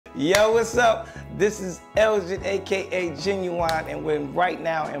Yo, what's up? This is Elgin, aka Ginuwine, and we're right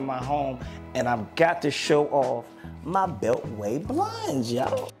now in my home, and I've got to show off my Beltway Blinds,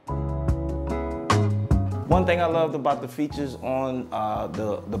 yo. One thing I loved about the features on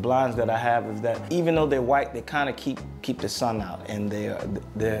the blinds that I have is that even though they're white, they kind of keep the sun out, and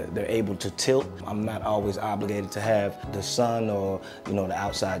they're able to tilt. I'm not always obligated to have the sun or the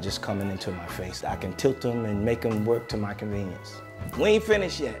outside just coming into my face. I can tilt them and make them work to my convenience. We ain't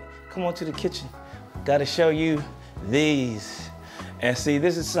finished yet. Come on to the kitchen. Gotta show you these. And see,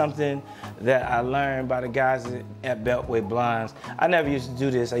 this is something that I learned by the guys at Beltway Blinds. I never used to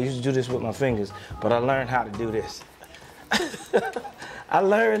do this. I used to do this with my fingers, but I learned how to do this. I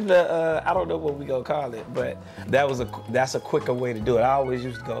learned I don't know what we gonna call it, but that's a quicker way to do it. I always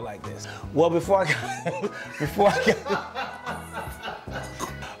used to go like this. Well,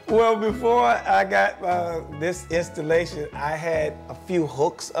 before I got this installation, I had a few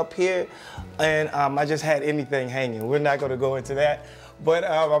hooks up here, and I just had anything hanging. We're not gonna go into that, but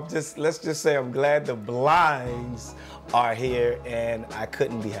let's just say I'm glad the blinds are here, and I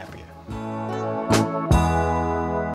couldn't be happier.